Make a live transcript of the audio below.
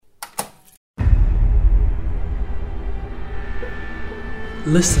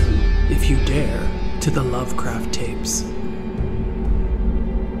Listen, if you dare, to the Lovecraft Tapes.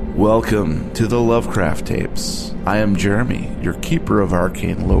 Welcome to the Lovecraft Tapes. I am Jeremy, your keeper of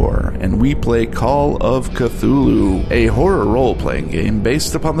arcane lore, and we play Call of Cthulhu, a horror role-playing game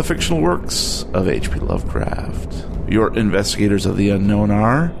based upon the fictional works of H.P. Lovecraft. Your investigators of the unknown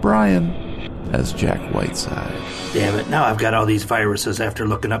are Brian as Jack Whiteside. Damn it, now I've got all these viruses after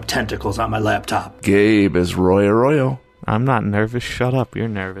looking up tentacles on my laptop. Gabe as Roy Arroyo. I'm not nervous. Shut up, you're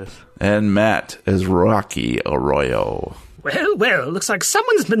nervous. And Matt as Rocky Arroyo. Well, looks like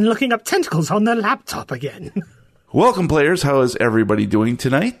someone's been looking up tentacles on their laptop again. Welcome, players. How is everybody doing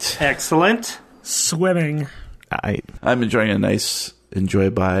tonight? Excellent. Swimming. I'm enjoying a nice Enjoy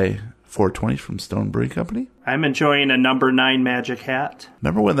by 420 from Stone Brewing Company. I'm enjoying a number 9 magic hat.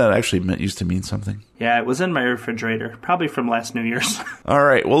 Remember when that actually used to mean something? Yeah, it was in my refrigerator, probably from last New Year's. All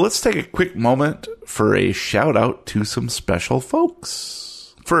right, well, let's take a quick moment for a shout out to some special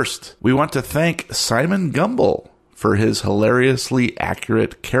folks. First, we want to thank Simon Gumble for his hilariously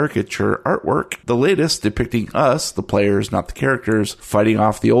accurate caricature artwork, the latest depicting us, the players, not the characters, fighting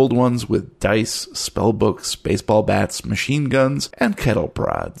off the old ones with dice, spellbooks, baseball bats, machine guns, and kettle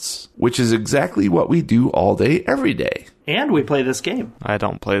prods, which is exactly what we do all day, every day. And we play this game. I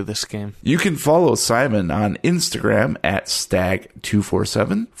don't play this game. You can follow Simon on Instagram at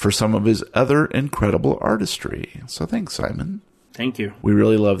Stag247 for some of his other incredible artistry. So thanks, Simon. Thank you. We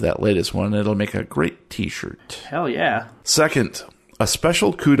really love that latest one. It'll make a great t-shirt. Hell yeah. Second, a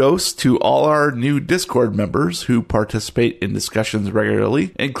special kudos to all our new Discord members who participate in discussions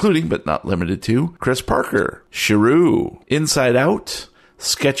regularly, including but not limited to Chris Parker, Shiru, Inside Out,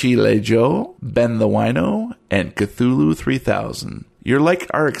 Sketchy Lejo, Ben the Wino, and Cthulhu 3000. You're like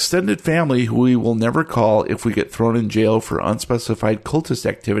our extended family who we will never call if we get thrown in jail for unspecified cultist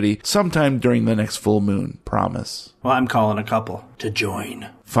activity sometime during the next full moon. Promise. Well, I'm calling a couple to join.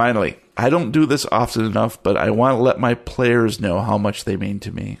 Finally, I don't do this often enough, but I want to let my players know how much they mean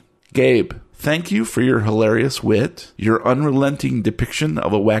to me. Gabe, thank you for your hilarious wit, your unrelenting depiction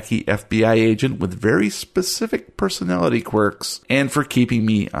of a wacky FBI agent with very specific personality quirks, and for keeping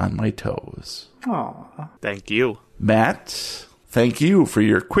me on my toes. Aw. Thank you. Matt, thank you for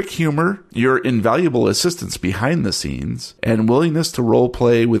your quick humor, your invaluable assistance behind the scenes, and willingness to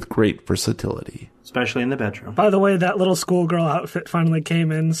roleplay with great versatility. Especially in the bedroom. By the way, that little schoolgirl outfit finally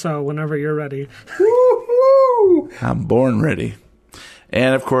came in, so whenever you're ready. Woo-hoo! I'm born ready.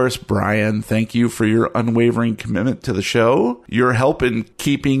 And of course, Brian, thank you for your unwavering commitment to the show, your help in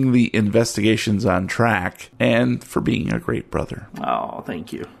keeping the investigations on track, and for being a great brother. Oh,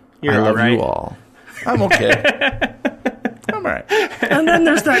 thank you. I love you all. I'm okay. I'm all right. And then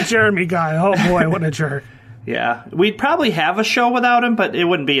there's that Jeremy guy. Oh boy, what a jerk. Yeah, we'd probably have a show without him, but it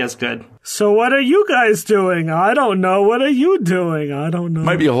wouldn't be as good. So what are you guys doing? I don't know. What are you doing? I don't know.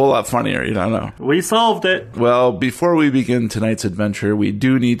 Might be a whole lot funnier, you don't know. We solved it. Well, before we begin tonight's adventure, we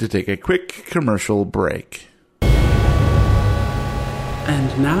do need to take a quick commercial break.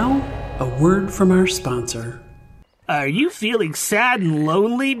 And now, a word from our sponsor. Are you feeling sad and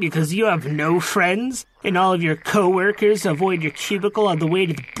lonely because you have no friends? And all of your co-workers avoid your cubicle on the way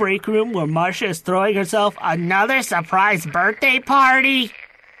to the break room where Marcia is throwing herself another surprise birthday party?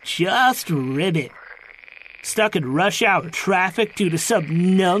 Just ribbit. Stuck in rush hour traffic due to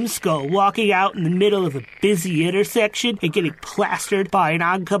some numbskull walking out in the middle of a busy intersection and getting plastered by an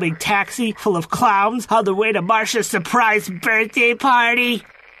oncoming taxi full of clowns on the way to Marcia's surprise birthday party?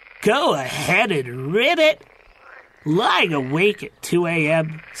 Go ahead and ribbit. Lying awake at 2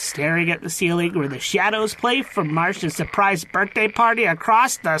 a.m., staring at the ceiling where the shadows play from Marcia's surprise birthday party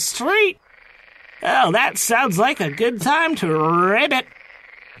across the street? Oh, that sounds like a good time to ribbit.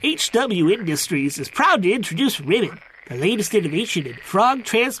 HW Industries is proud to introduce Ribbit, the latest innovation in frog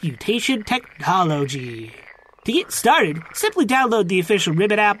transmutation technology. To get started, simply download the official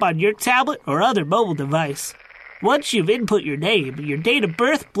Ribbit app on your tablet or other mobile device. Once you've input your name, your date of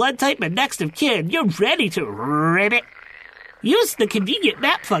birth, blood type, and next of kin, you're ready to ribbit. Use the convenient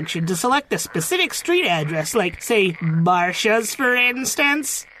map function to select a specific street address, like, say, Marcia's, for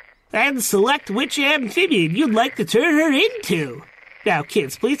instance. And select which amphibian you'd like to turn her into. Now,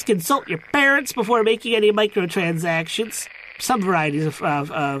 kids, please consult your parents before making any microtransactions. Some varieties of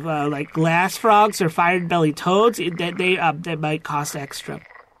like glass frogs or fire-bellied toads, that might cost extra.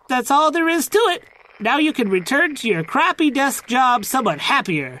 That's all there is to it. Now you can return to your crappy desk job somewhat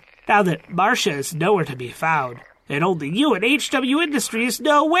happier, now that Marcia is nowhere to be found, and only you and HW Industries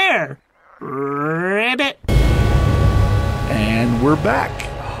know where. Ribbit. And we're back.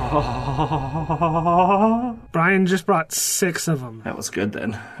 Brian just brought 6 of them. That was good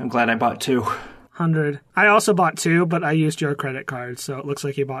then. I'm glad I bought 2. 100. I also bought 2, but I used your credit card, so it looks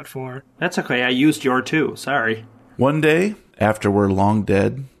like you bought 4. That's okay. I used your too. Sorry. One day, after we're long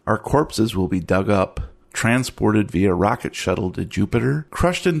dead, our corpses will be dug up, transported via rocket shuttle to Jupiter,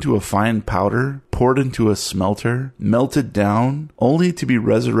 crushed into a fine powder, poured into a smelter, melted down, only to be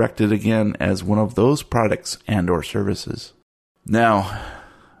resurrected again as one of those products and or services. Now,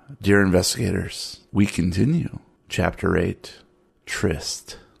 dear investigators, we continue. Chapter 8,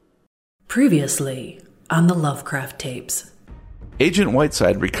 Tryst. Previously on the Lovecraft tapes. Agent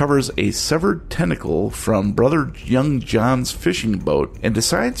Whiteside recovers a severed tentacle from Brother Young John's fishing boat and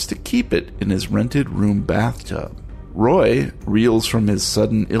decides to keep it in his rented room bathtub. Roy reels from his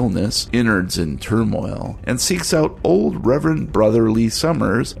sudden illness, innards in turmoil, and seeks out old Reverend Brother Lee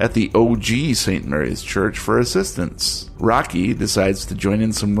Summers at the OG St. Mary's Church for assistance. Rocky decides to join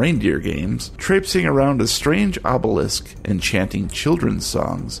in some reindeer games, traipsing around a strange obelisk and chanting children's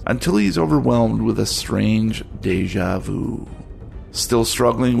songs until he's overwhelmed with a strange déjà vu. Still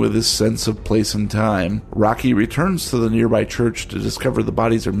struggling with his sense of place and time, Rocky returns to the nearby church to discover the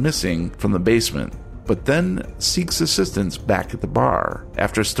bodies are missing from the basement, but then seeks assistance back at the bar.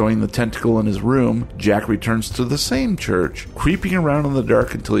 After stowing the tentacle in his room, Jack returns to the same church, creeping around in the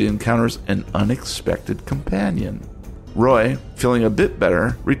dark until he encounters an unexpected companion. Roy, feeling a bit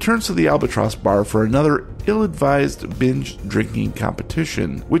better, returns to the Albatross bar for another ill-advised binge drinking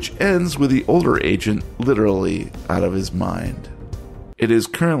competition, which ends with the older agent literally out of his mind. It is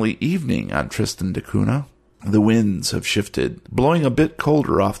currently evening on Tristan da Cunha. The winds have shifted, blowing a bit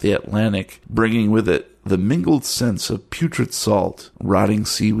colder off the Atlantic, bringing with it the mingled sense of putrid salt, rotting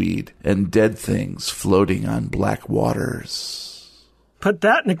seaweed, and dead things floating on black waters. Put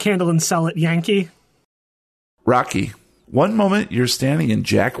that in a candle and sell it, Yankee. Rocky. One moment you're standing in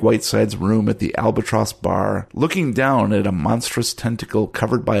Jack Whiteside's room at the Albatross bar, looking down at a monstrous tentacle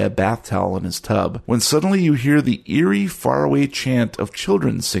covered by a bath towel in his tub, when suddenly you hear the eerie, faraway chant of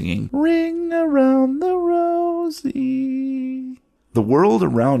children singing, "Ring around the rosy." The world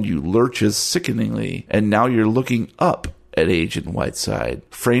around you lurches sickeningly, and now you're looking up at Agent Whiteside,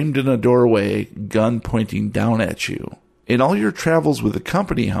 framed in a doorway, gun pointing down at you. In all your travels with the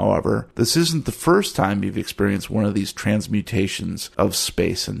company, however, this isn't the first time you've experienced one of these transmutations of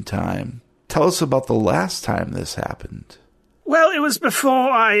space and time. Tell us about the last time this happened. Well, it was before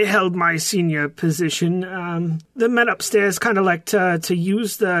I held my senior position. The men upstairs kind of like to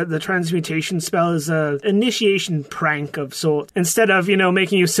use the transmutation spell as a initiation prank of sorts. Instead of,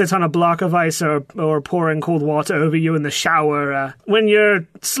 making you sit on a block of ice or pouring cold water over you in the shower, when you're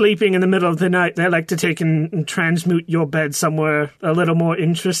sleeping in the middle of the night, they like to take and transmute your bed somewhere a little more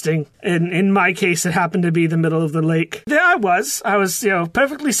interesting. In my case, it happened to be the middle of the lake. There I was,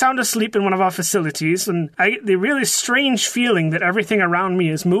 perfectly sound asleep in one of our facilities, and I get the really strange feeling that everything around me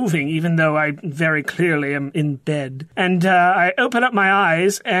is moving, even though I very clearly am in bed. And I open up my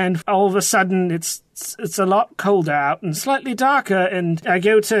eyes, and all of a sudden it's a lot colder out and slightly darker, and I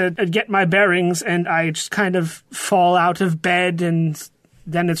go to get my bearings, and I just kind of fall out of bed, and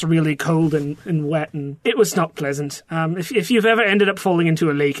then it's really cold and wet, and it was not pleasant. If you've ever ended up falling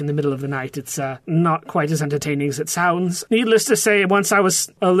into a lake in the middle of the night, it's not quite as entertaining as it sounds. Needless to say, once I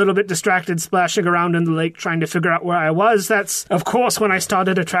was a little bit distracted splashing around in the lake trying to figure out where I was, that's, of course, when I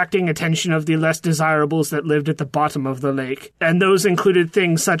started attracting attention of the less desirables that lived at the bottom of the lake. And those included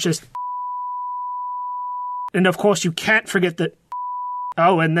things such as... And of course, you can't forget that...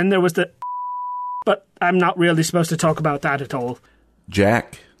 Oh, and then there was the... But I'm not really supposed to talk about that at all.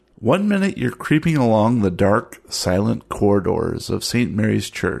 Jack, one minute you're creeping along the dark, silent corridors of St. Mary's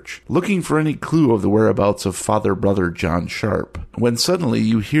Church, looking for any clue of the whereabouts of Brother John Sharp, when suddenly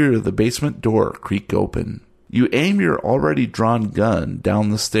you hear the basement door creak open. You aim your already drawn gun down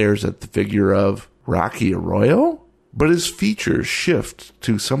the stairs at the figure of Rocky Arroyo? But his features shift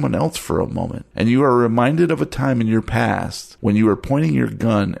to someone else for a moment, and you are reminded of a time in your past when you were pointing your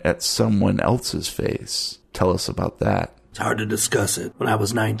gun at someone else's face. Tell us about that. It's hard to discuss it. When I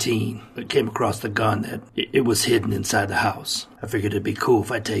was 19, I came across the gun that it was hidden inside the house. I figured it'd be cool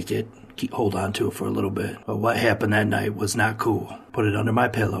if I take it, hold on to it for a little bit. But what happened that night was not cool. Put it under my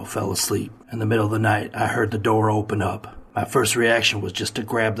pillow, fell asleep. In the middle of the night, I heard the door open up. My first reaction was just to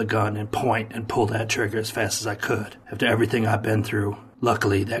grab the gun and point and pull that trigger as fast as I could. After everything I've been through,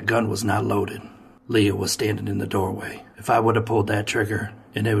 luckily that gun was not loaded. Leah was standing in the doorway. If I would have pulled that trigger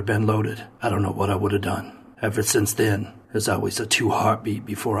and it would have been loaded, I don't know what I would have done. Ever since then, there's always a 2 heartbeat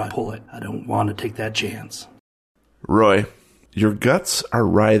before I pull it. I don't want to take that chance. Roy, your guts are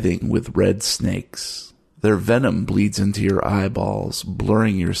writhing with red snakes. Their venom bleeds into your eyeballs,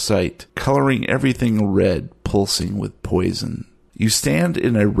 blurring your sight, coloring everything red, pulsing with poison. You stand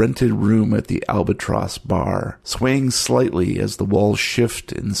in a rented room at the Albatross Bar, swaying slightly as the walls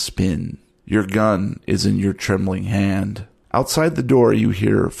shift and spin. Your gun is in your trembling hand. Outside the door, you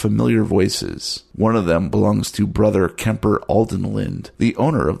hear familiar voices. One of them belongs to Brother Kemper Aldenlind, the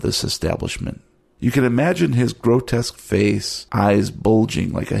owner of this establishment. You can imagine his grotesque face, eyes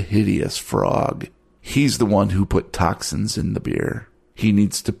bulging like a hideous frog. He's the one who put toxins in the beer. He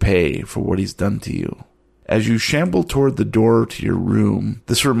needs to pay for what he's done to you. As you shamble toward the door to your room,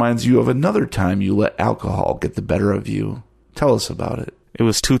 this reminds you of another time you let alcohol get the better of you. Tell us about it. It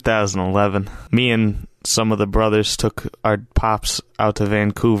was 2011. Me and some of the brothers took our pops out to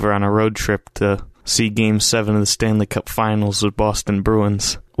Vancouver on a road trip to see Game 7 of the Stanley Cup Finals with Boston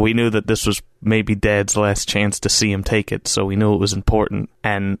Bruins. We knew that this was maybe Dad's last chance to see him take it, so we knew it was important.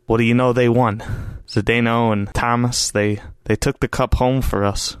 And what do you know, they won. Zdeno and Thomas, they took the cup home for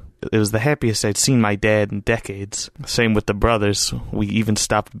us. It was the happiest I'd seen my dad in decades. Same with the brothers. We even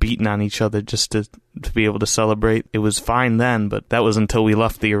stopped beating on each other just to be able to celebrate. It was fine then, but that was until we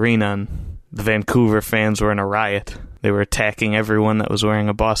left the arena and the Vancouver fans were in a riot. They were attacking everyone that was wearing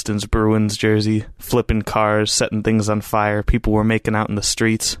a Boston's Bruins jersey, flipping cars, setting things on fire. People were making out in the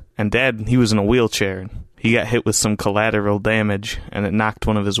streets. And Dad, he was in a wheelchair. He got hit with some collateral damage, and it knocked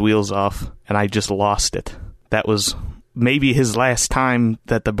one of his wheels off, and I just lost it. That was maybe his last time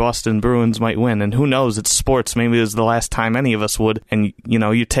that the Boston Bruins might win. And who knows, it's sports. Maybe it was the last time any of us would. And, you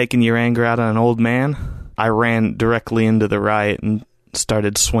know, you're taking your anger out on an old man. I ran directly into the riot and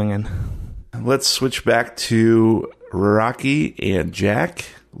started swinging. Let's switch back to Rocky and Jack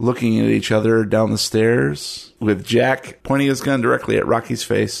looking at each other down the stairs, with Jack pointing his gun directly at Rocky's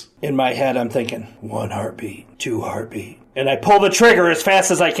face. In my head, I'm thinking, 1 heartbeat, 2 heartbeat. And I pull the trigger as fast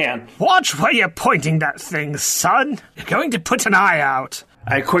as I can. Watch where you're pointing that thing, son. You're going to put an eye out.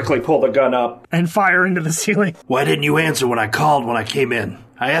 I quickly pull the gun up and fire into the ceiling. Why didn't you answer when I called when I came in?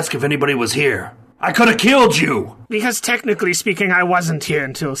 I asked if anybody was here. I could have killed you! Because technically speaking, I wasn't here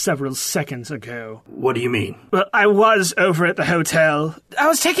until several seconds ago. What do you mean? Well, I was over at the hotel. I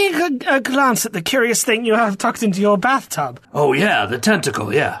was taking a glance at the curious thing you have tucked into your bathtub. Oh, yeah, the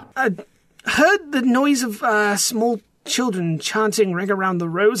tentacle, yeah. I heard the noise of small children chanting Ring Around the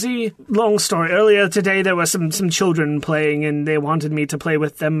Rosie. Long story. Earlier today, there were some children playing, and they wanted me to play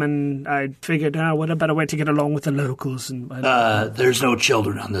with them, and I figured, what a better way to get along with the locals. And there's no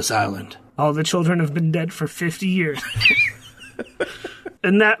children on this island. All the children have been dead for 50 years.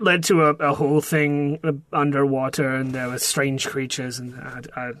 And that led to a whole thing underwater, and there were strange creatures. And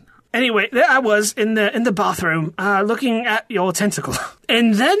anyway, there I was in the bathroom, looking at your tentacle.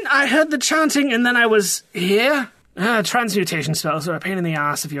 And then I heard the chanting, and then I was here. Transmutation spells are a pain in the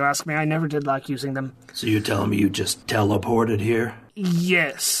ass, if you ask me. I never did like using them. So you're telling me you just teleported here?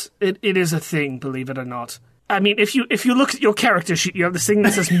 Yes, it is a thing, believe it or not. I mean, if you look at your character sheet, you have this thing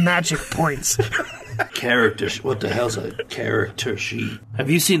that says magic points. What the hell's a character sheet? Have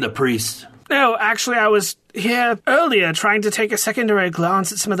you seen the priest? No, actually, I was here earlier trying to take a secondary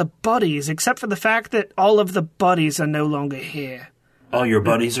glance at some of the bodies, except for the fact that all of the bodies are no longer here. All your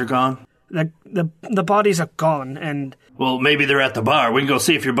buddies are gone? The bodies are gone, and... Well, maybe they're at the bar. We can go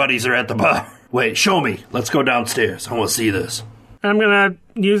see if your buddies are at the bar. Wait, show me. Let's go downstairs. I want to see this. I'm gonna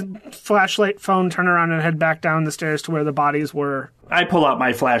use flashlight, phone, turn around, and head back down the stairs to where the bodies were. I pull out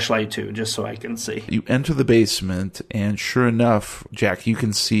my flashlight, too, just so I can see. You enter the basement, and sure enough, Jack, you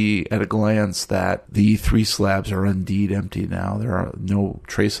can see at a glance that the 3 slabs are indeed empty now. There are no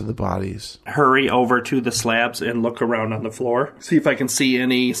trace of the bodies. Hurry over to the slabs and look around on the floor. See if I can see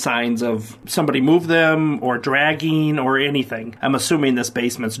any signs of somebody move them, or dragging, or anything. I'm assuming this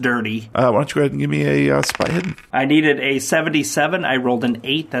basement's dirty. Why don't you go ahead and give me a spy hidden? I needed a 77. I rolled an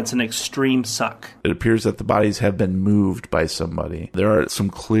 8. That's an extreme suck. It appears that the bodies have been moved by somebody. There are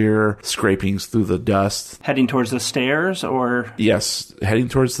some clear scrapings through the dust. Heading towards the stairs, or? Yes, heading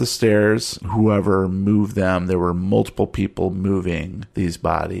towards the stairs. Whoever moved them, there were multiple people moving these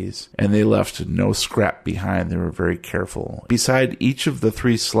bodies, and they left no scrap behind. They were very careful. Beside each of the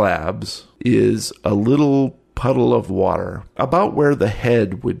 3 slabs is a little puddle of water, about where the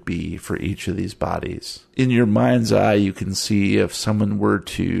head would be for each of these bodies. In your mind's eye, you can see if someone were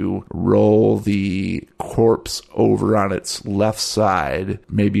to roll the corpse over on its left side,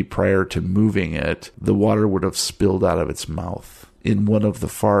 maybe prior to moving it, the water would have spilled out of its mouth. In one of the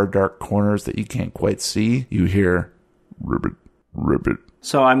far dark corners that you can't quite see, you hear, ribbit, ribbit.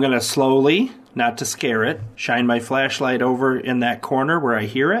 So I'm going to slowly, not to scare it, shine my flashlight over in that corner where I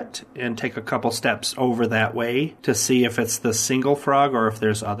hear it and take a couple steps over that way to see if it's the single frog or if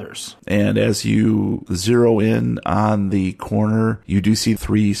there's others. And as you zero in on the corner, you do see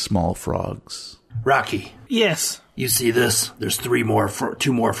 3 small frogs. Rocky. Yes. You see this? There's two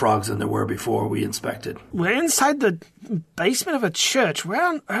more frogs than there were before we inspected. We're inside the basement of a church. Where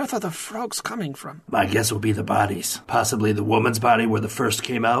on earth are the frogs coming from? My guess will be the bodies. Possibly the woman's body where the first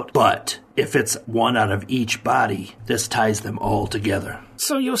came out. But if it's one out of each body, this ties them all together.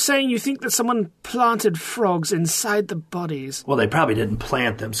 So you're saying you think that someone planted frogs inside the bodies? Well, they probably didn't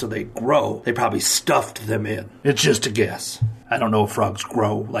plant them so they grow. They probably stuffed them in. It's just a guess. I don't know if frogs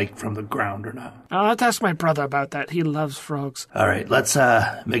grow, like, from the ground or not. I'll have to ask my brother about that. He loves frogs. All right, let's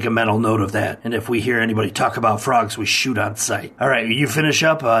make a mental note of that. And if we hear anybody talk about frogs, we shoot on sight. All right, you finish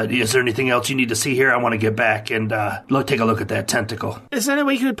up? Is there anything else you need to see here? I want to get back and take a look at that tentacle. Is there any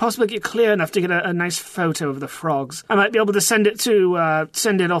way you could possibly get clear enough to get a nice photo of the frogs? I might be able to send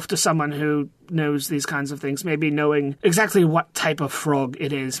it off to someone who knows these kinds of things. Maybe knowing exactly what type of frog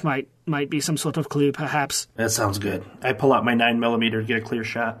it is might be some sort of clue, perhaps. That sounds good. I pull out my 9mm to get a clear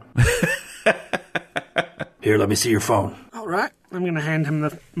shot. Here, let me see your phone. All right. I'm going to hand him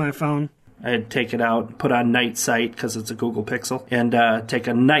my phone. I'd take it out, put on night sight because it's a Google Pixel, and take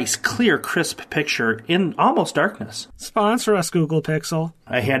a nice, clear, crisp picture in almost darkness. Sponsor us, Google Pixel.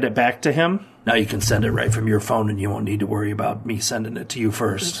 I hand it back to him. Now you can send it right from your phone and you won't need to worry about me sending it to you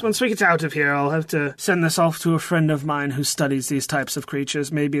first. Once we get out of here, I'll have to send this off to a friend of mine who studies these types of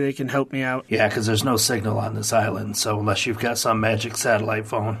creatures. Maybe they can help me out. Yeah, because there's no signal on this island, so unless you've got some magic satellite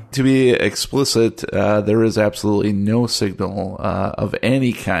phone. To be explicit, there is absolutely no signal of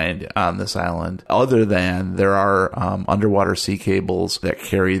any kind on this island, other than there are underwater sea cables that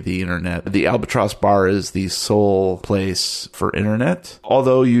carry the internet. The Albatross Bar is the sole place for internet,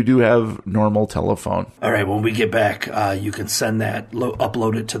 although you do have normal telephone. All right, when we get back, you can send that,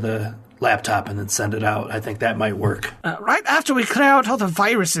 upload it to the laptop and then send it out. I think that might work. Right after we clear out all the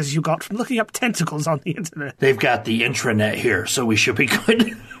viruses you got from looking up tentacles on the internet. They've got the intranet here, so we should be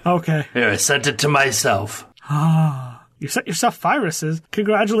good. Okay. Here, I sent it to myself. You sent yourself viruses.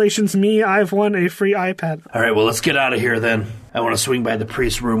 Congratulations, me. I've won a free iPad. All right, well, let's get out of here then. I want to swing by the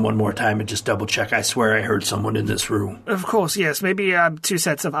priest's room one more time and just double check. I swear I heard someone in this room. Of course, yes. Maybe 2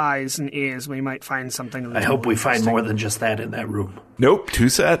 sets of eyes and ears. We might find something. I hope we find more than just that in that room. Nope, 2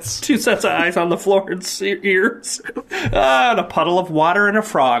 sets. 2 sets of eyes on the floor and ears. And a puddle of water and a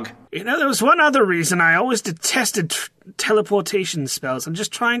frog. You know, there was one other reason I always detested teleportation spells. I'm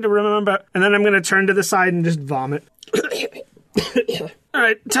just trying to remember. And then I'm going to turn to the side and just vomit. All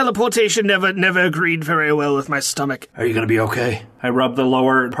right, teleportation never agreed very well with my stomach. Are you going to be okay? I rub the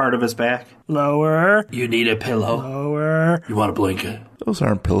lower part of his back. Lower. You need a pillow. Lower. You want a blanket? Those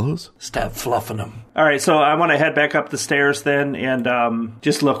aren't pillows. Stop fluffing them. All right, so I want to head back up the stairs then and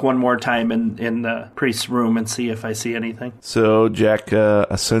just look one more time in the priest's room and see if I see anything. So Jack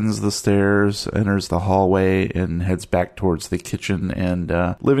ascends the stairs, enters the hallway, and heads back towards the kitchen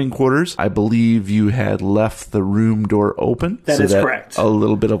and living quarters. I believe you had left the room door open. That is correct. A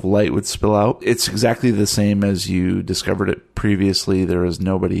little bit of light would spill out. It's exactly the same as you discovered it previously. There is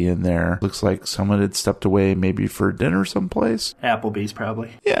nobody in there. Looks like someone had stepped away, maybe for dinner someplace. Applebee's,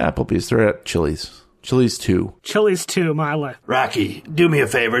 probably. Yeah, Applebee's. They're at Chili's. Chili's 2. Chili's 2, my life. Rocky, do me a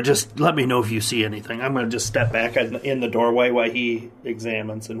favor. Just let me know if you see anything. I'm going to just step back in the doorway while he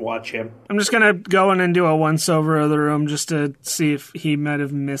examines and watch him. I'm just going to go in and do a once-over of the room just to see if he might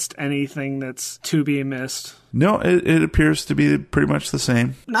have missed anything that's to be missed. No, it appears to be pretty much the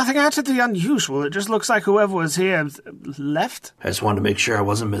same. Nothing out of the unusual. It just looks like whoever was here left. I just wanted to make sure I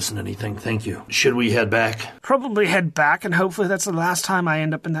wasn't missing anything. Thank you. Should we head back? Probably head back, and hopefully that's the last time I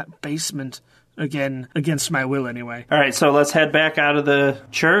end up in that basement. Again, against my will anyway. All right, so let's head back out of the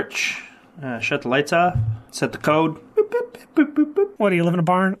church. Shut the lights off. Set the code. Boop, boop, boop, boop, boop. What, do you live in a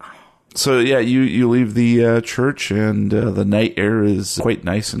barn? So, yeah, you leave the church, and the night air is quite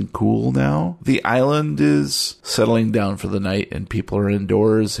nice and cool now. The island is settling down for the night, and people are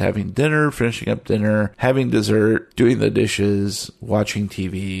indoors having dinner, finishing up dinner, having dessert, doing the dishes, watching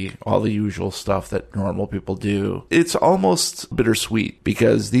TV, all the usual stuff that normal people do. It's almost bittersweet,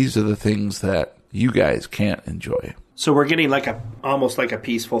 because these are the things that you guys can't enjoy. So we're getting almost like a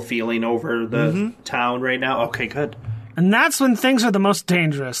peaceful feeling over the town right now? Okay, good. And that's when things are the most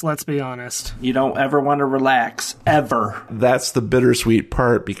dangerous, let's be honest. You don't ever want to relax, ever. That's the bittersweet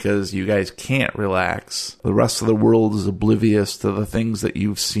part, because you guys can't relax. The rest of the world is oblivious to the things that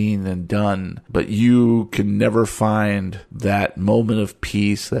you've seen and done, but you can never find that moment of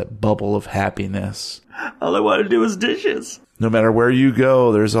peace, that bubble of happiness. All I want to do is dishes. No matter where you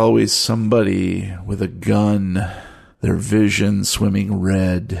go, there's always somebody with a gun, their vision swimming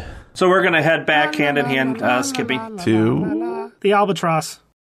red. So we're going to head back hand in hand, Skippy. To the Albatross.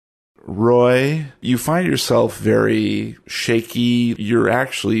 Roy, you find yourself very shaky. You're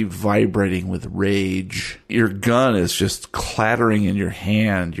actually vibrating with rage. Your gun is just clattering in your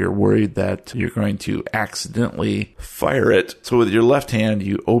hand. You're worried that you're going to accidentally fire it. So with your left hand,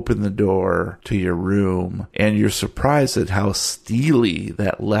 you open the door to your room, and you're surprised at how steely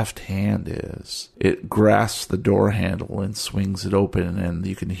that left hand is. It grasps the door handle and swings it open, and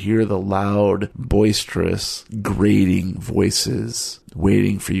you can hear the loud, boisterous, grating voices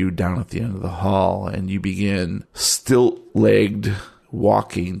waiting for you down at the end of the hall, and you begin stilt-legged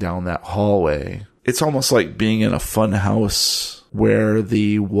walking down that hallway. It's almost like being in a fun house where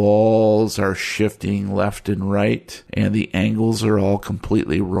the walls are shifting left and right and the angles are all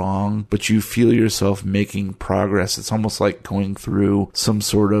completely wrong, but you feel yourself making progress. It's almost like going through some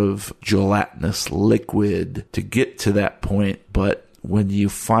sort of gelatinous liquid to get to that point, but when you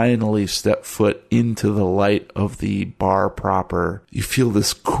finally step foot into the light of the bar proper, you feel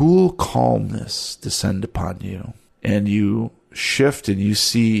this cool calmness descend upon you. And you shift and you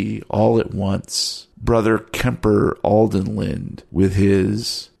see all at once Brother Kemper Aldenlind with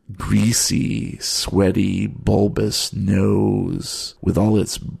his greasy, sweaty, bulbous nose with all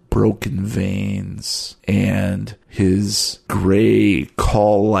its broken veins and his gray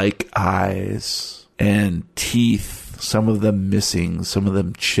caul-like eyes and teeth, some of them missing, some of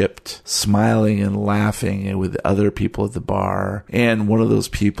them chipped, smiling and laughing with other people at the bar. And one of those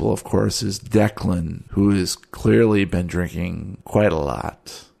people, of course, is Declan, who has clearly been drinking quite a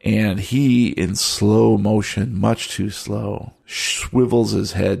lot. And he, in slow motion, much too slow, swivels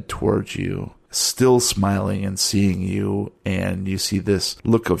his head towards you, still smiling and seeing you, and you see this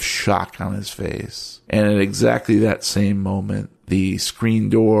look of shock on his face. And at exactly that same moment, the screen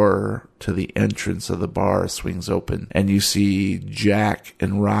door to the entrance of the bar swings open, and you see Jack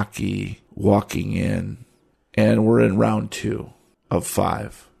and Rocky walking in, and we're in round 2 of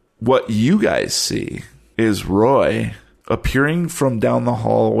 5. What you guys see is Roy appearing from down the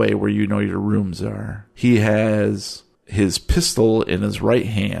hallway where you know your rooms are. He has his pistol in his right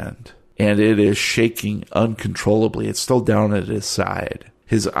hand, and it is shaking uncontrollably. It's still down at his side.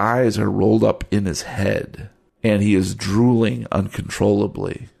 His eyes are rolled up in his head, and he is drooling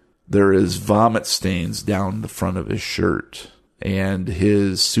uncontrollably. There is vomit stains down the front of his shirt, and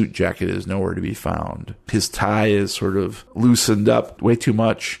his suit jacket is nowhere to be found. His tie is sort of loosened up way too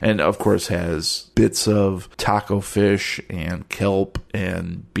much, and of course has bits of taco fish and kelp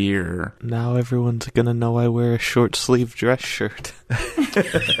and beer. Now everyone's gonna know I wear a short sleeve dress shirt.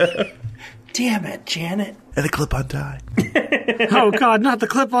 Damn it, Janet. And a clip-on tie. Oh, God, not the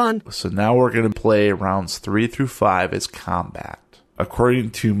clip-on. So now we're going to play rounds 3 through 5 as combat.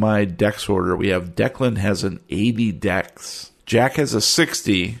 According to my dex order, we have Declan has an 80 dex. Jack has a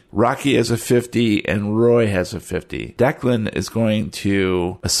 60, Rocky has a 50, and Roy has a 50. Declan is going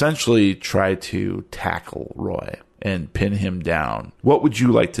to essentially try to tackle Roy and pin him down. What would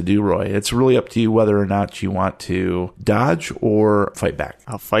you like to do, Roy? It's really up to you whether or not you want to dodge or fight back.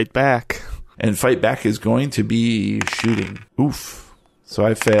 I'll fight back. And fight back is going to be shooting. Oof. So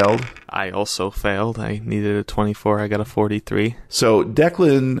I failed. I also failed. I needed a 24. I got a 43. So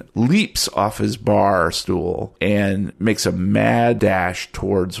Declan leaps off his bar stool and makes a mad dash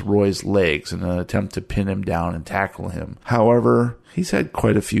towards Roy's legs in an attempt to pin him down and tackle him. However, he's had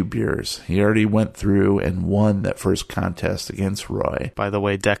quite a few beers. He already went through and won that first contest against Roy. By the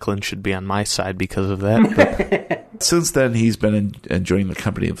way, Declan should be on my side because of that. Since then, he's been enjoying the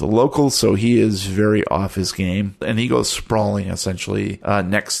company of the locals, so he is very off his game, and he goes sprawling, essentially,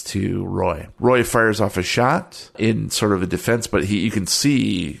 next to Roy. Roy fires off a shot in sort of a defense, but you can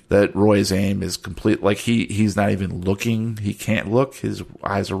see that Roy's aim is complete. Like, he's not even looking. He can't look. His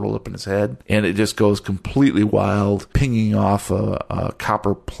eyes are rolled up in his head, and it just goes completely wild, pinging off a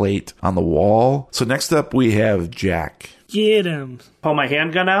copper plate on the wall. So next up, we have Jack. Get him. Pull my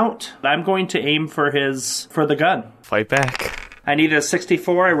handgun out. I'm going to aim for the gun. Fight back. I needed a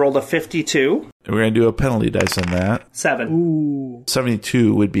 64. I rolled a 52. We're going to do a penalty dice on that. 7. Ooh.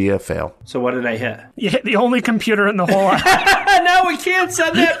 72 would be a fail. So what did I hit? You hit the only computer in the whole Now we can't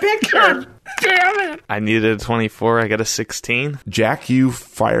send that picture. Damn it. I needed a 24. I got a 16. Jack, you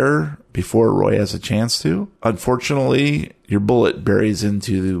fire before Roy has a chance to. Unfortunately, your bullet buries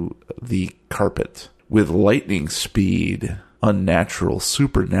into the carpet. With lightning speed, unnatural,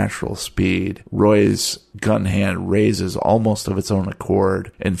 supernatural speed, Roy's gun hand raises almost of its own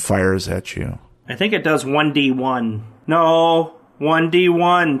accord and fires at you. I think it does 1d1. No,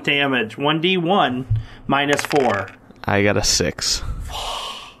 1d1 damage. 1d1 minus 4. I got a 6.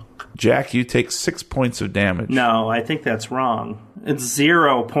 Jack, you take 6 points of damage. No, I think that's wrong. It's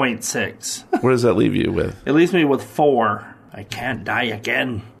 0.6. What does that leave you with? It leaves me with 4. I can't die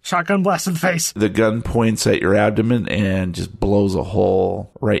again. Shotgun blast in the face. The gun points at your abdomen and just blows a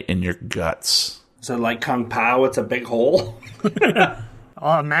hole right in your guts. So like Kung Pao, it's a big hole?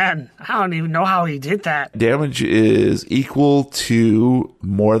 Oh, man. I don't even know how he did that. Damage is equal to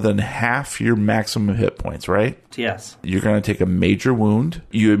more than half your maximum hit points, right? Yes. You're going to take a major wound.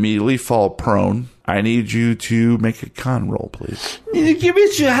 You immediately fall prone. I need you to make a con roll, please. Give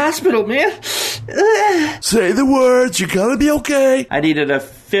me to the hospital, man. Say the words. You're going to be okay. I needed a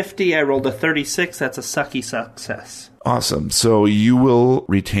 50. I rolled a 36. That's a sucky success. Awesome. So you will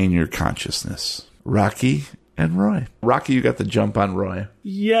retain your consciousness. Rocky and Roy. Rocky, you got the jump on Roy.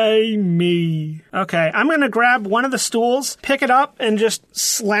 Yay me. Okay, I'm going to grab one of the stools, pick it up, and just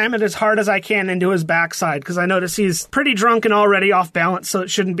slam it as hard as I can into his backside, because I notice he's pretty drunk and already off balance, so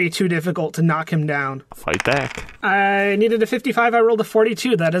it shouldn't be too difficult to knock him down. Fight back. I needed a 55, I rolled a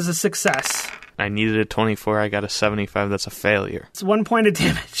 42. That is a success. I needed a 24. I got a 75. That's a failure. It's 1 point of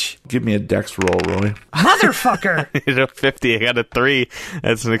damage. Give me a dex roll, Roy. Motherfucker! I needed a 50. I got a 3.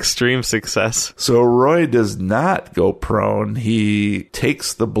 That's an extreme success. So Roy does not go prone. He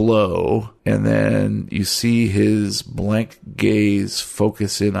takes the blow, and then you see his blank gaze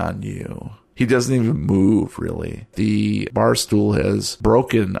focus in on you. He doesn't even move, really. The bar stool has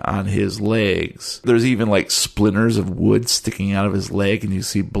broken on his legs. There's even like splinters of wood sticking out of his leg, and you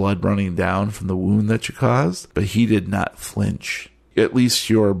see blood running down from the wound that you caused. But he did not flinch. At least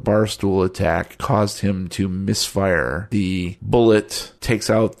your bar stool attack caused him to misfire. The bullet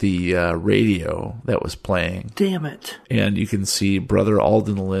takes out the radio that was playing. Damn it. And you can see Brother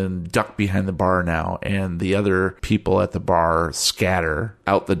Aldenlin duck behind the bar now, and the other people at the bar scatter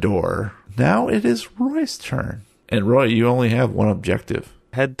out the door. Now it is Roy's turn. And Roy, you only have one objective.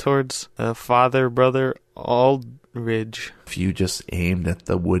 Head towards Father, Brother Aldridge. If you just aimed at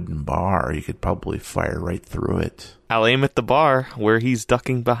the wooden bar, you could probably fire right through it. I'll aim at the bar where he's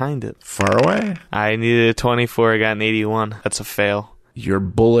ducking behind it. Far away. I needed a 24. I got an 81. That's a fail. Your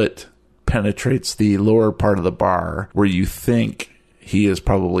bullet penetrates the lower part of the bar where you think he is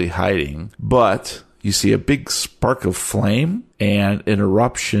probably hiding, but you see a big spark of flame and an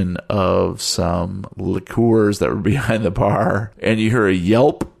eruption of some liqueurs that were behind the bar. And you hear a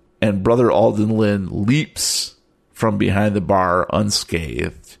yelp, and Brother Aldenlin leaps from behind the bar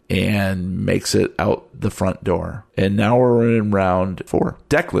unscathed and makes it out the front door. And now we're in round 4.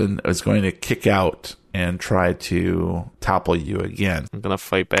 Declan is going to kick out and try to topple you again. I'm going to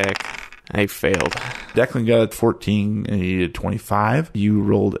fight back. I failed. Declan got a 14 and he needed 25. You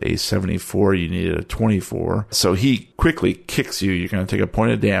rolled a 74. You needed a 24. So he quickly kicks you. You're going to take a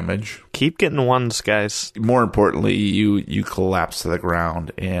point of damage. Keep getting ones, guys. More importantly, you collapse to the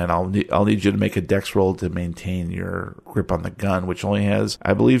ground, and I'll need you to make a dex roll to maintain your grip on the gun, which only has,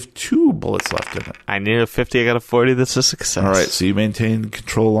 I believe, 2 bullets left in it. I needed a 50. I got a 40. That's a success. All right, so you maintain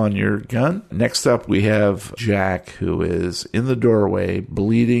control on your gun. Next up, we have Jack, who is in the doorway,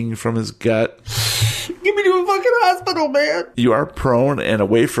 bleeding from his gut. Get me to a fucking hospital, man. You are prone and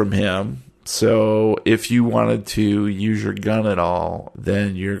away from him. So if you wanted to use your gun at all,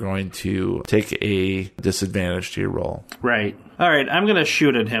 then you're going to take a disadvantage to your roll. Right. All right, I'm going to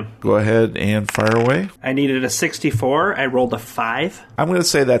shoot at him. Go ahead and fire away. I needed a 64. I rolled a 5. I'm going to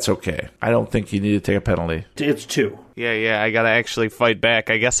say that's okay. I don't think you need to take a penalty. It's 2. Yeah, I got to actually fight back.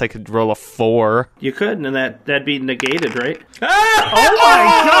 I guess I could roll a 4. You could, and that'd be negated, right? Oh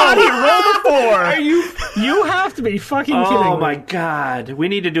my god, he rolled a 4! Are you have to be fucking kidding me. Oh my god. We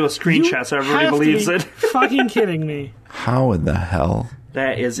need to do a screenshot so everybody believes it. Fucking kidding me. How in the hell?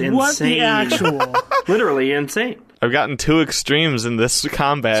 That is insane. What the actual? Literally insane. I've gotten 2 extremes in this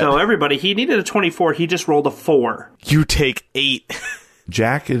combat. So everybody, he needed a 24. He just rolled a 4. You take 8.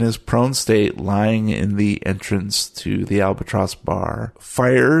 Jack, in his prone state, lying in the entrance to the Albatross bar,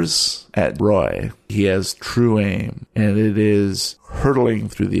 fires at Roy. He has true aim, and it is hurtling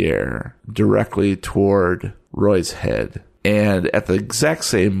through the air directly toward Roy's head. And at the exact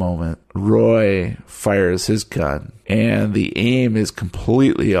same moment, Roy fires his gun, and the aim is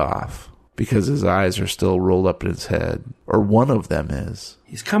completely off because his eyes are still rolled up in his head. Or one of them is.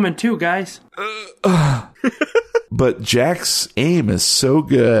 He's coming too, guys. But Jack's aim is so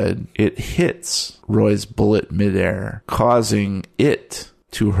good, it hits Roy's bullet midair, causing it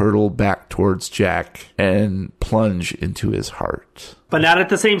to hurtle back towards Jack and plunge into his heart. But not at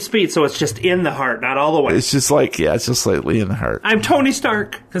the same speed, so it's just in the heart, not all the way. It's just slightly in the heart. I'm Tony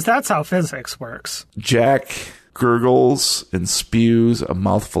Stark. Because that's how physics works. Jack gurgles and spews a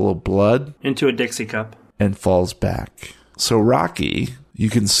mouthful of blood Into a Dixie cup. and falls back. So Rocky, you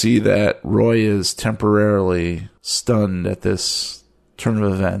can see that Roy is temporarily stunned at this turn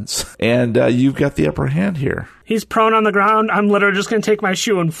of events. And you've got the upper hand here. He's prone on the ground. I'm literally just going to take my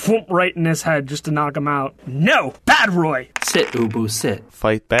shoe and thwomp right in his head just to knock him out. No! Bad Roy! Sit, Ubu, sit.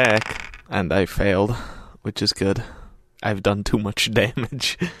 Fight back, and I failed, which is good. I've done too much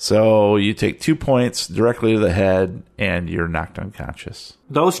damage. So you take 2 points directly to the head, and you're knocked unconscious.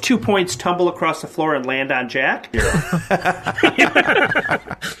 Those 2 points tumble across the floor and land on Jack? Because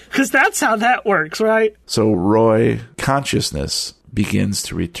that's how that works, right? So Roy, consciousness begins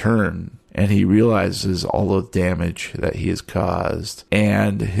to return, and he realizes all the damage that he has caused,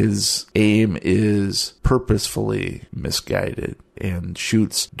 and his aim is purposefully misguided and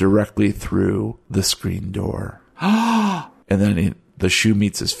shoots directly through the screen door. And then the shoe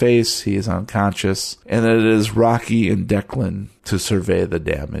meets his face, he is unconscious, and then it is Rocky and Declan to survey the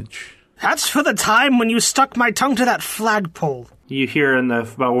damage. That's for the time when you stuck my tongue to that flagpole. You hear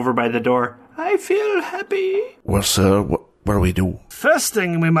over by the door, I feel happy. Well, sir, what do we do? First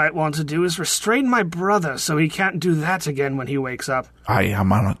thing we might want to do is restrain my brother so he can't do that again when he wakes up. I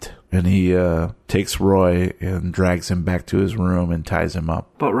am on it. And he takes Roy and drags him back to his room and ties him up.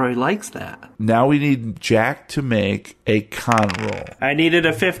 But Roy likes that. Now we need Jack to make a con roll. I needed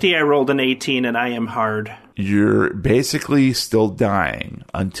a 50, I rolled an 18, and I am hard. You're basically still dying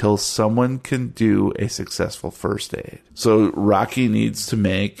until someone can do a successful first aid. So Rocky needs to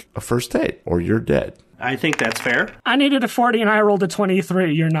make a first aid, or you're dead. I think that's fair. I needed a 40 and I rolled a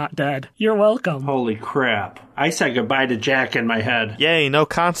 23. You're not dead. You're welcome. Holy crap. I said goodbye to Jack in my head. Yay, no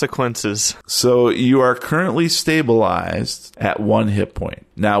consequences. So you are currently stabilized at 1 hit point.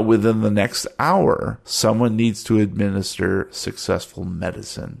 Now, within the next hour, someone needs to administer successful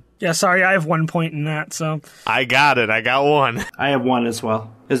medicine. Yeah, sorry, I have 1 point in that, so... I got it. I got 1. I have 1 as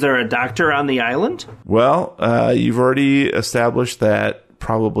well. Is there a doctor on the island? Well, you've already established that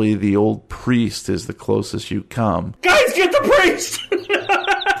probably the old priest is the closest you come. Guys, get the priest!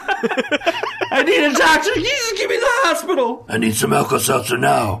 I need a doctor. Jesus, give me the hospital. I need some Alka-Seltzer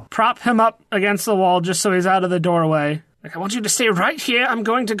now. Prop him up against the wall just so he's out of the doorway. Like, I want you to stay right here. I'm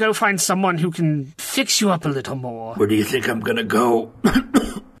going to go find someone who can fix you up a little more. Where do you think I'm gonna go?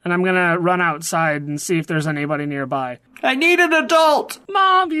 And I'm gonna run outside and see if there's anybody nearby. I need an adult.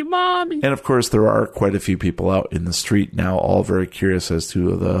 Mommy. And of course, there are quite a few people out in the street now, all very curious as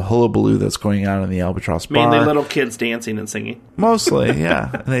to the hullabaloo that's going on in the Albatross Bar. Mainly little kids dancing and singing. Mostly,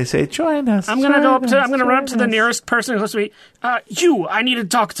 yeah. And they say, "Join us." I'm gonna run up to the nearest person who's supposed to be. I need a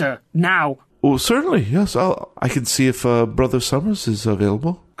doctor now. Oh, certainly, yes. I can see if Brother Summers is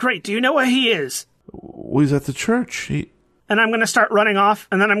available. Great. Do you know where he is? Well, he's at the church. And I'm going to start running off,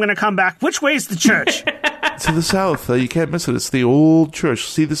 and then I'm going to come back. Which way's the church? To the south. You can't miss it. It's the old church.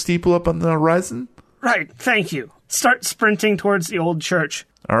 See the steeple up on the horizon? Right. Thank you. Start sprinting towards the old church.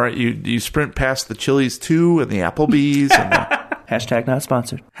 All right. You sprint past the Chili's 2 and the Applebee's. And Hashtag not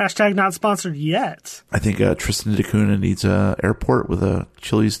sponsored. Hashtag not sponsored yet. I think Tristan DeCuna needs a airport with a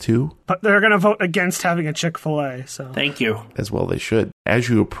Chili's 2. But they're going to vote against having a Chick-fil-A, so... Thank you. As well they should. As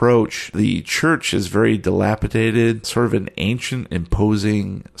you approach, the church is very dilapidated, sort of an ancient,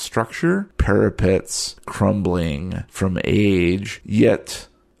 imposing structure. Parapets crumbling from age, yet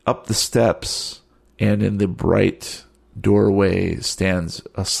up the steps and in the bright doorway stands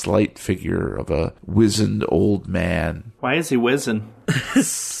a slight figure of a wizened old man. Why is he wizened?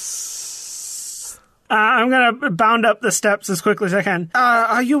 I'm going to bound up the steps as quickly as I can.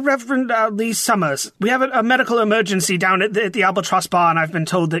 Are you Reverend Lee Summers? We have a medical emergency down at the Albatross Bar, and I've been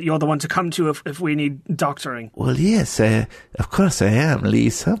told that you're the one to come to if we need doctoring. Well, yes, of course I am Lee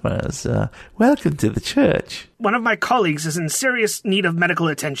Summers. Welcome to the church. One of my colleagues is in serious need of medical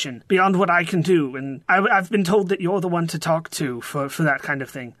attention, beyond what I can do, and I've been told that you're the one to talk to for that kind of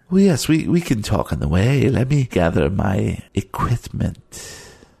thing. Well, yes, we can talk on the way. Let me gather my equipment.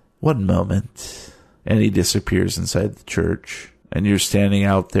 One moment. And he disappears inside the church. And you're standing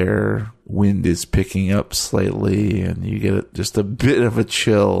out there. Wind is picking up slightly, and you get just a bit of a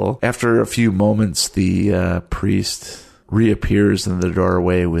chill. After a few moments, the priest reappears in the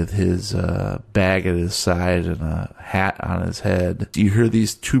doorway with his bag at his side and a hat on his head. You hear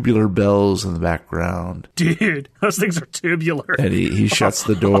these tubular bells in the background. Dude, those things are tubular. And he shuts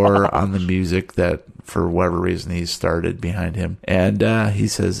the door on the music that, for whatever reason, he started behind him. And he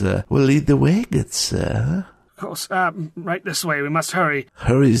says, "Well, lead the way, good sir." Of course, right this way. We must hurry.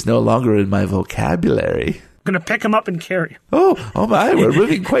 Hurry's no longer in my vocabulary. I'm going to pick him up and carry him. Oh my, we're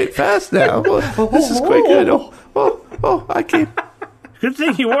moving quite fast now. Well, this is quite good. I can't. Good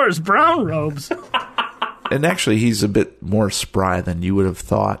thing he wore his brown robes. And actually, he's a bit more spry than you would have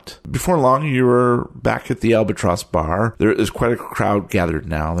thought. Before long, you were back at the Albatross Bar. There is quite a crowd gathered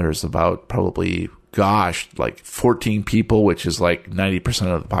now. There's about probably gosh, like 14 people, which is like 90%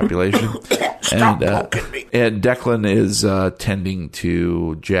 of the population. And Declan is tending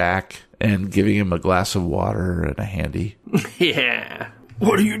to Jack and giving him a glass of water and a handy. Yeah.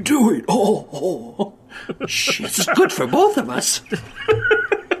 What are you doing? Oh. Shit, this is good for both of us.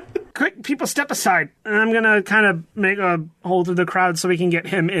 Quick, people step aside. And I'm going to kind of make a hole through the crowd so we can get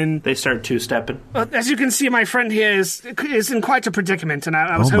him in. They start two-stepping. As you can see, my friend here is in quite a predicament, and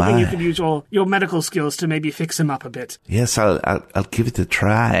I was hoping you could use your medical skills to maybe fix him up a bit. Yes, I'll give it a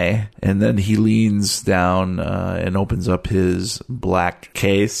try. And then he leans down and opens up his black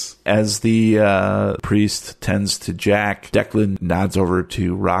case. As the priest tends to Jack, Declan nods over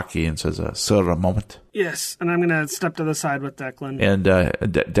to Rocky and says, "Sir, a moment." Yes, and I'm going to step to the side with Declan. And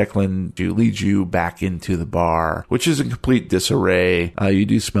Declan leads you back into the bar, which is in complete disarray. You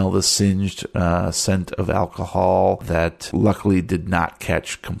do smell the singed scent of alcohol that luckily did not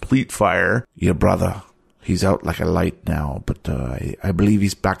catch complete fire. Your brother, he's out like a light now, but I believe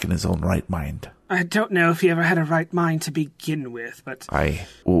he's back in his own right mind. I don't know if he ever had a right mind to begin with, but... What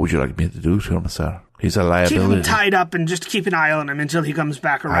would you like me to do to him, sir? He's a liability. Keep him tied up and just keep an eye on him until he comes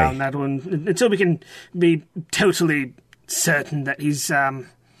back around that one. Until we can be totally certain that he's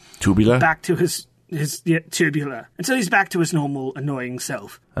tubular? Back to his tubular. Until he's back to his normal, annoying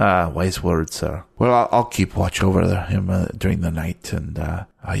self. Wise words, sir. Well, I'll keep watch over him during the night, and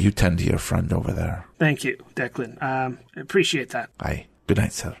you tend to your friend over there. Thank you, Declan. I appreciate that. Aye. Good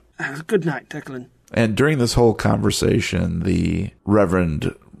night, sir. Good night, Declan. And during this whole conversation, the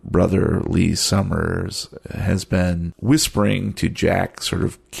Reverend Brother Lee Summers has been whispering to Jack, sort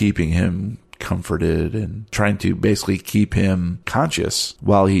of keeping him comforted and trying to basically keep him conscious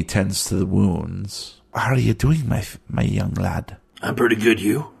while he tends to the wounds. How are you doing, my young lad? I'm pretty good,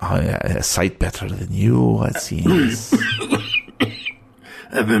 you? Oh, yeah, a sight better than you, it seems.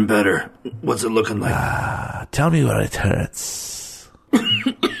 I've been better. What's it looking like? Tell me where it hurts.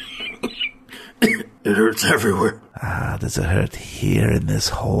 It hurts everywhere. Does it hurt here in this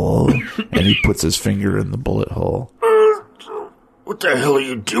hole? And he puts his finger in the bullet hole. What the hell are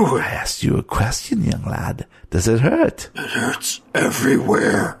you doing? I asked you a question, young lad. Does it hurt? It hurts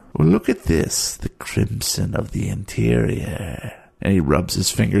everywhere. Well, look at this. The crimson of the interior. And he rubs his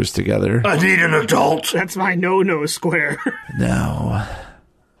fingers together. I need an adult. That's my no-no square. Now,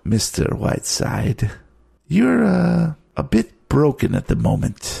 Mr. Whiteside, you're a bit broken at the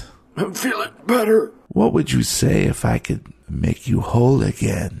moment. I'm feeling better. What would you say if I could make you whole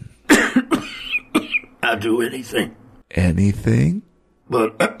again? I'll do anything. Anything?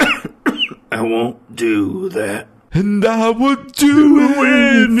 But I won't do that. And I would do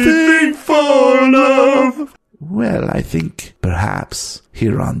anything for love. Well, I think perhaps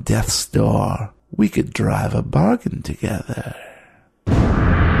here on Death's Door we could drive a bargain together.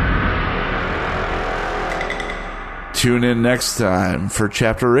 Tune in next time for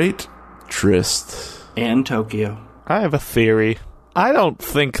Chapter 8, Tryst. And Tokyo. I have a theory. I don't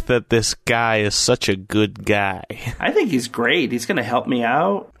think that this guy is such a good guy. I think he's great. He's going to help me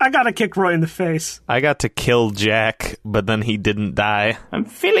out. I got a kick right in the face. I got to kill Jack, but then he didn't die. I'm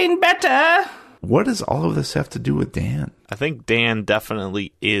feeling better. What does all of this have to do with Dan? I think Dan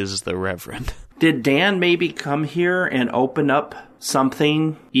definitely is the Reverend. Did Dan maybe come here and open up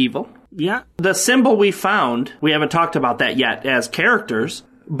something evil? Yeah. The symbol we found, we haven't talked about that yet as characters,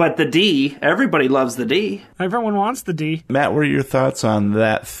 but the D, everybody loves the D. Everyone wants the D. Matt, what are your thoughts on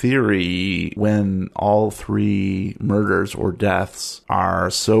that theory when all three murders or deaths are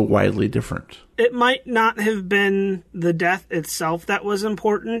so widely different? It might not have been the death itself that was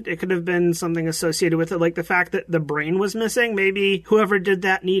important. It could have been something associated with it, like the fact that the brain was missing. Maybe whoever did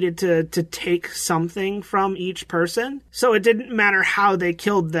that needed to take something from each person. So it didn't matter how they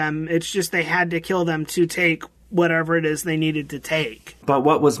killed them. It's just they had to kill them to take whatever it is they needed to take. But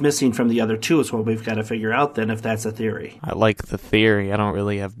what was missing from the other two is what we've got to figure out then, if that's a theory. I like the theory. I don't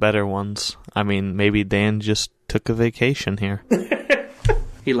really have better ones. I mean, maybe Dan just took a vacation here.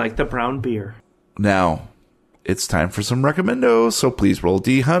 He liked the brown beer. Now, it's time for some recommendos, so please roll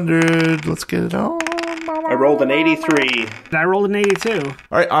D100. Let's get it on. I rolled an 83. I rolled an 82. All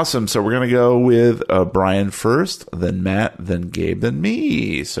right, awesome. So we're going to go with Brian first, then Matt, then Gabe, then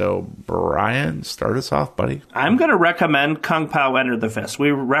me. So, Brian, start us off, buddy. I'm going to recommend Kung Pao Enter the Fist.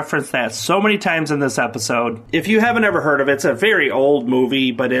 We referenced that so many times in this episode. If you haven't ever heard of it, it's a very old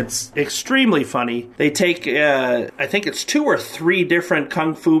movie, but it's extremely funny. They take, I think it's 2 or 3 different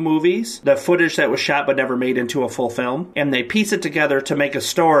Kung Fu movies, the footage that was shot but never made into a full film, and they piece it together to make a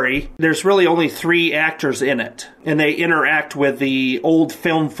story. There's really only 3 actors in it, and they interact with the old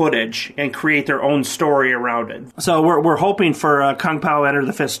film footage and create their own story around it. So we're hoping for Kung Pao Enter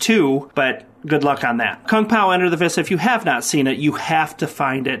the Fist 2, but good luck on that. Kung Pao Enter the Fist, if you have not seen it, you have to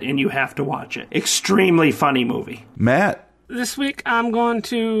find it and you have to watch it. Extremely funny movie. Matt? This week, I'm going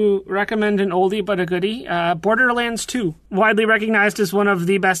to recommend an oldie but a goodie, Borderlands 2. Widely recognized as one of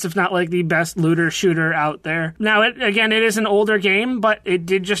the best, if not like the best looter shooter out there. Now, it is an older game, but it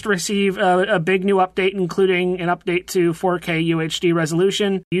did just receive a big new update, including an update to 4K UHD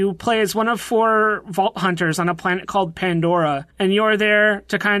resolution. You play as one of 4 vault hunters on a planet called Pandora, and you're there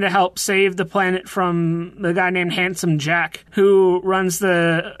to kind of help save the planet from the guy named Handsome Jack, who runs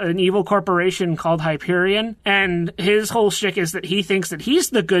an evil corporation called Hyperion, and his whole shtick is that he thinks that he's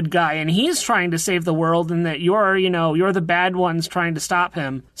the good guy and he's trying to save the world, and that you're the bad ones trying to stop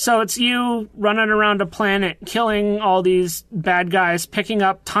him. So it's you running around a planet, killing all these bad guys, picking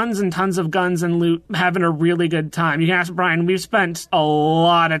up tons and tons of guns and loot, having a really good time. You can ask Brian, we've spent a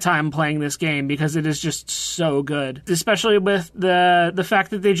lot of time playing this game because it is just so good. Especially with the fact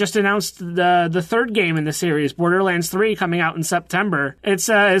that they just announced the third game in the series, Borderlands 3, coming out in September. It's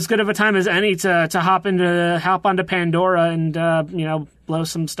as good of a time as any to hop onto Pandora and blow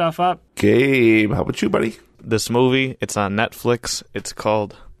some stuff up. Gabe, how about you, buddy? This movie, it's on Netflix. It's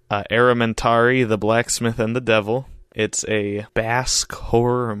called Aramentari, the Blacksmith and the Devil. It's a Basque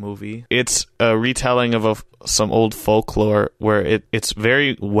horror movie. It's a retelling of some old folklore where it's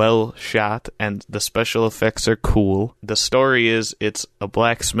very well shot and the special effects are cool. The story is it's a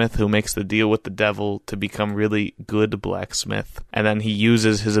blacksmith who makes the deal with the devil to become really good blacksmith, and then he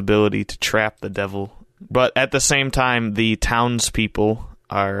uses his ability to trap the devil. But at the same time, the townspeople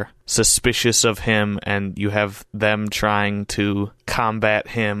are suspicious of him, and you have them trying to combat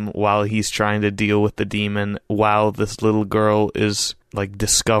him while he's trying to deal with the demon, while this little girl is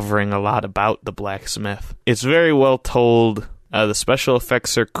discovering a lot about the blacksmith. It's very well told. The special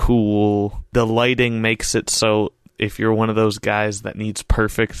effects are cool. The lighting makes it so if you're one of those guys that needs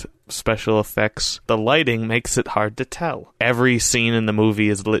perfect special effects, the lighting makes it hard to tell. Every scene in the movie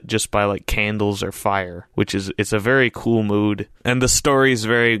is lit just by candles or fire, it's a very cool mood. And the story's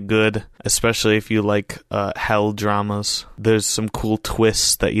very good, especially if you like hell dramas. There's some cool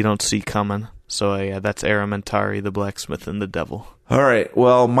twists that you don't see coming. So yeah, that's Aramentari, the Blacksmith and the Devil. All right,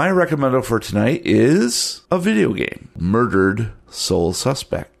 well, my recommendo for tonight is a video game, Murdered Soul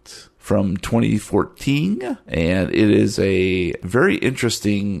Suspect, from 2014, and it is a very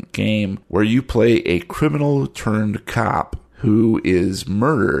interesting game where you play a criminal turned cop who is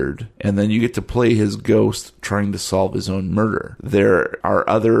murdered, and then you get to play his ghost trying to solve his own murder. There are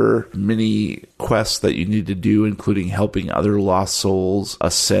other mini quests that you need to do, including helping other lost souls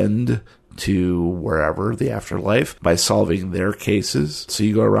ascend to wherever, the afterlife, by solving their cases. So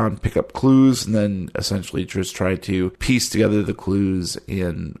you go around, pick up clues, and then essentially just try to piece together the clues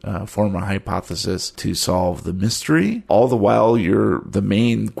and form a hypothesis to solve the mystery. All the while, the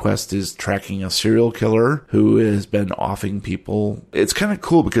main quest is tracking a serial killer who has been offing people. It's kind of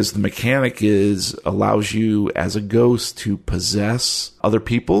cool because the mechanic allows you as a ghost to possess other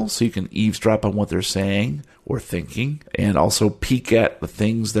people, so you can eavesdrop on what they're saying or thinking, and also peek at the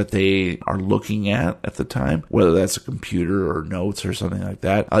things that they are looking at the time, whether that's a computer or notes or something like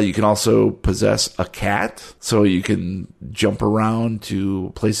that. You can also possess a cat, so you can jump around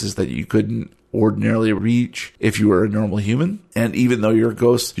to places that you couldn't ordinarily reach if you were a normal human. And even though you're a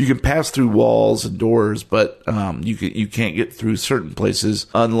ghost, you can pass through walls and doors, but you can't get through certain places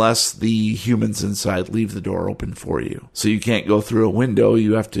unless the humans inside leave the door open for you. So you can't go through a window.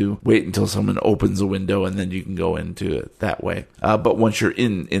 You have to wait until someone opens a window, and then you can go into it that way. But once you're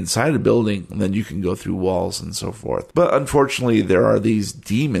inside a building, then you can go through walls and so forth. But unfortunately, there are these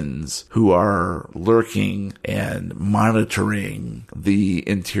demons who are lurking and monitoring the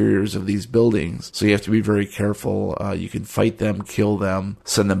interiors of these buildings. So you have to be very careful. You can fight them, kill them,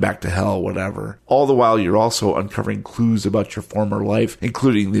 send them back to hell, whatever. All the while, you're also uncovering clues about your former life,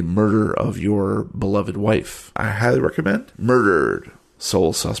 including the murder of your beloved wife. I highly recommend Murdered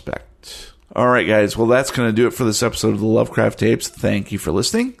Soul Suspect. All right, guys. Well, that's going to do it for this episode of the Lovecraft Tapes. Thank you for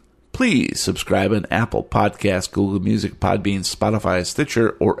listening. Please subscribe on Apple Podcasts, Google Music, Podbean, Spotify,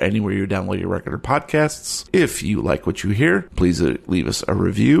 Stitcher, or anywhere you download your record or podcasts. If you like what you hear, please leave us a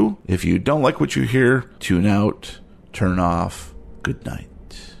review. If you don't like what you hear, tune out, turn off. Good night.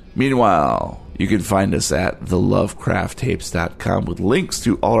 Meanwhile, you can find us at thelovecrafttapes.com with links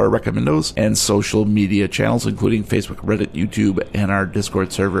to all our recommendos and social media channels, including Facebook, Reddit, YouTube, and our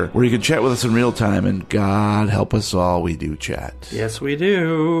Discord server, where you can chat with us in real time, and God help us all, we do chat. Yes, we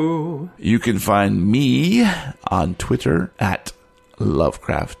do. You can find me on Twitter at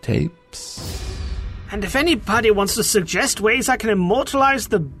Lovecraft Tapes. And if anybody wants to suggest ways I can immortalize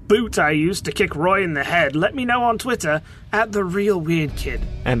the boot I used to kick Roy in the head, let me know on Twitter @TheRealWeirdKid.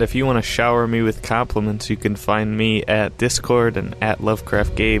 And if you want to shower me with compliments, you can find me at Discord and at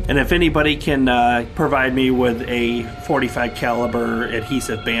LovecraftGabe. And if anybody can provide me with a .45 caliber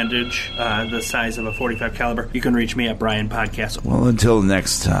adhesive bandage, the size of a .45 caliber, you can reach me at Brian Podcast. Well, until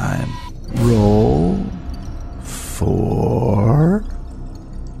next time, roll for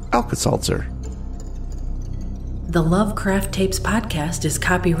Alka-Seltzer. The Lovecraft Tapes podcast is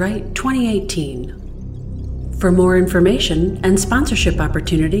copyright 2018. For more information and sponsorship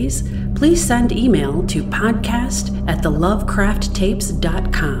opportunities, please send email to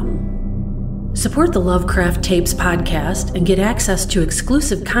podcast@thelovecrafttapes.com. Support the Lovecraft Tapes podcast and get access to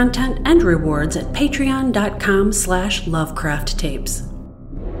exclusive content and rewards at patreon.com/lovecrafttapes.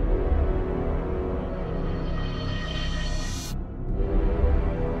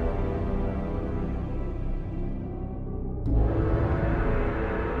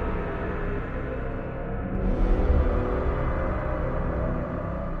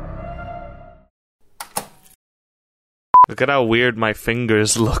 Look at how weird my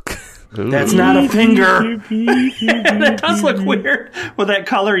fingers look. That's not a finger. That does look weird with that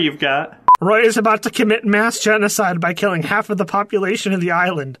color you've got. Roy is about to commit mass genocide by killing half of the population of the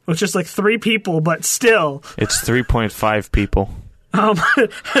island, which is like 3 people, but still. It's 3.5 people.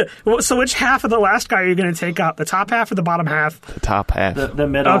 So which half of the last guy are you going to take out? The top half or the bottom half? The top half. The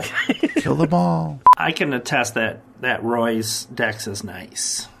middle. Okay. Kill them all. I can attest that Roy's dex is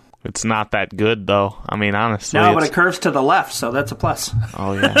nice. It's not that good, though. I mean, honestly. No, but it curves to the left, so that's a plus.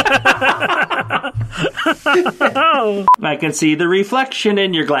 Oh, yeah. I can see the reflection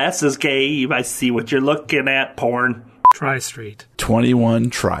in your glasses, Gabe. I see what you're looking at, porn. Tri-Street. 21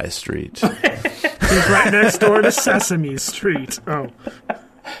 Tri-Street. He's right next door to Sesame Street. Oh.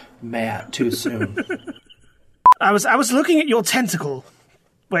 Matt, too soon. I was looking at your tentacle.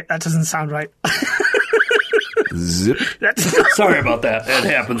 Wait, that doesn't sound right. Zip. Sorry about that. That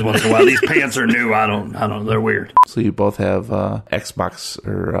happens once in a while. These pants are new. I don't know. They're weird. So you both have Xbox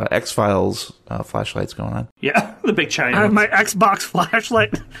or X-Files flashlights going on. Yeah, the big China. I have my Xbox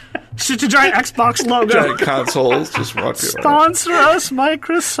flashlight. It's a giant Xbox logo. Giant consoles just walking around. Sponsor us,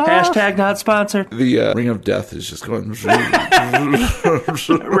 Microsoft. Hashtag not sponsored. The Ring of Death is just going...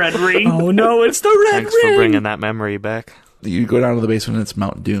 Red ring. Oh no, it's the red Thanks ring. for bringing that memory back. You go down to the basement and it's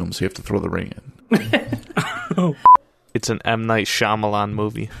Mount Doom, so you have to throw the ring in. It's an M. Night Shyamalan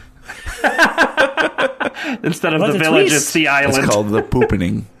movie. Instead of What the a village, twist. it's the island. It's called the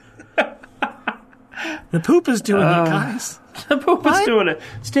Poopening. The poop is doing it, guys. The poop is doing it.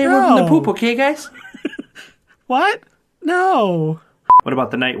 Stay away No. from the poop, okay, guys? What? No. What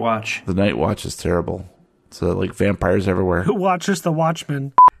about the Night Watch? The Night Watch is terrible. It's like vampires everywhere. Who watches The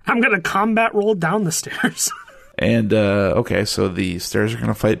Watchmen? I'm gonna combat roll down the stairs. And, okay, so the stairs are going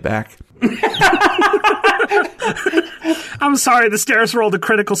to fight back. I'm sorry, the stairs rolled a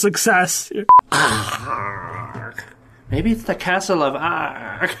critical success. Maybe it's the Castle of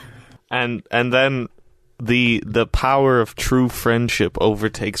Ark. And then the power of true friendship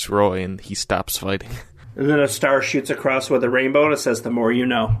overtakes Roy and he stops fighting. And then a star shoots across with a rainbow and it says, "The more you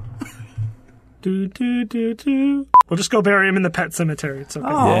know." Do, do, do, do. We'll just go bury him in the pet cemetery. It's okay.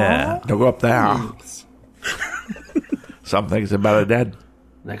 Yeah. Don't go up there. Some things about it dead.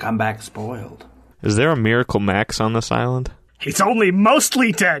 They come back spoiled. Is there a Miracle Max on this island? He's only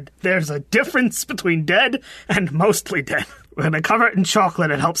mostly dead. There's a difference between dead and mostly dead. We're gonna cover it in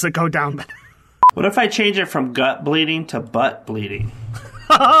chocolate. It helps it go down better. What if I change it from gut bleeding to butt bleeding?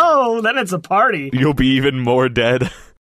 Oh, then it's a party. You'll be even more dead.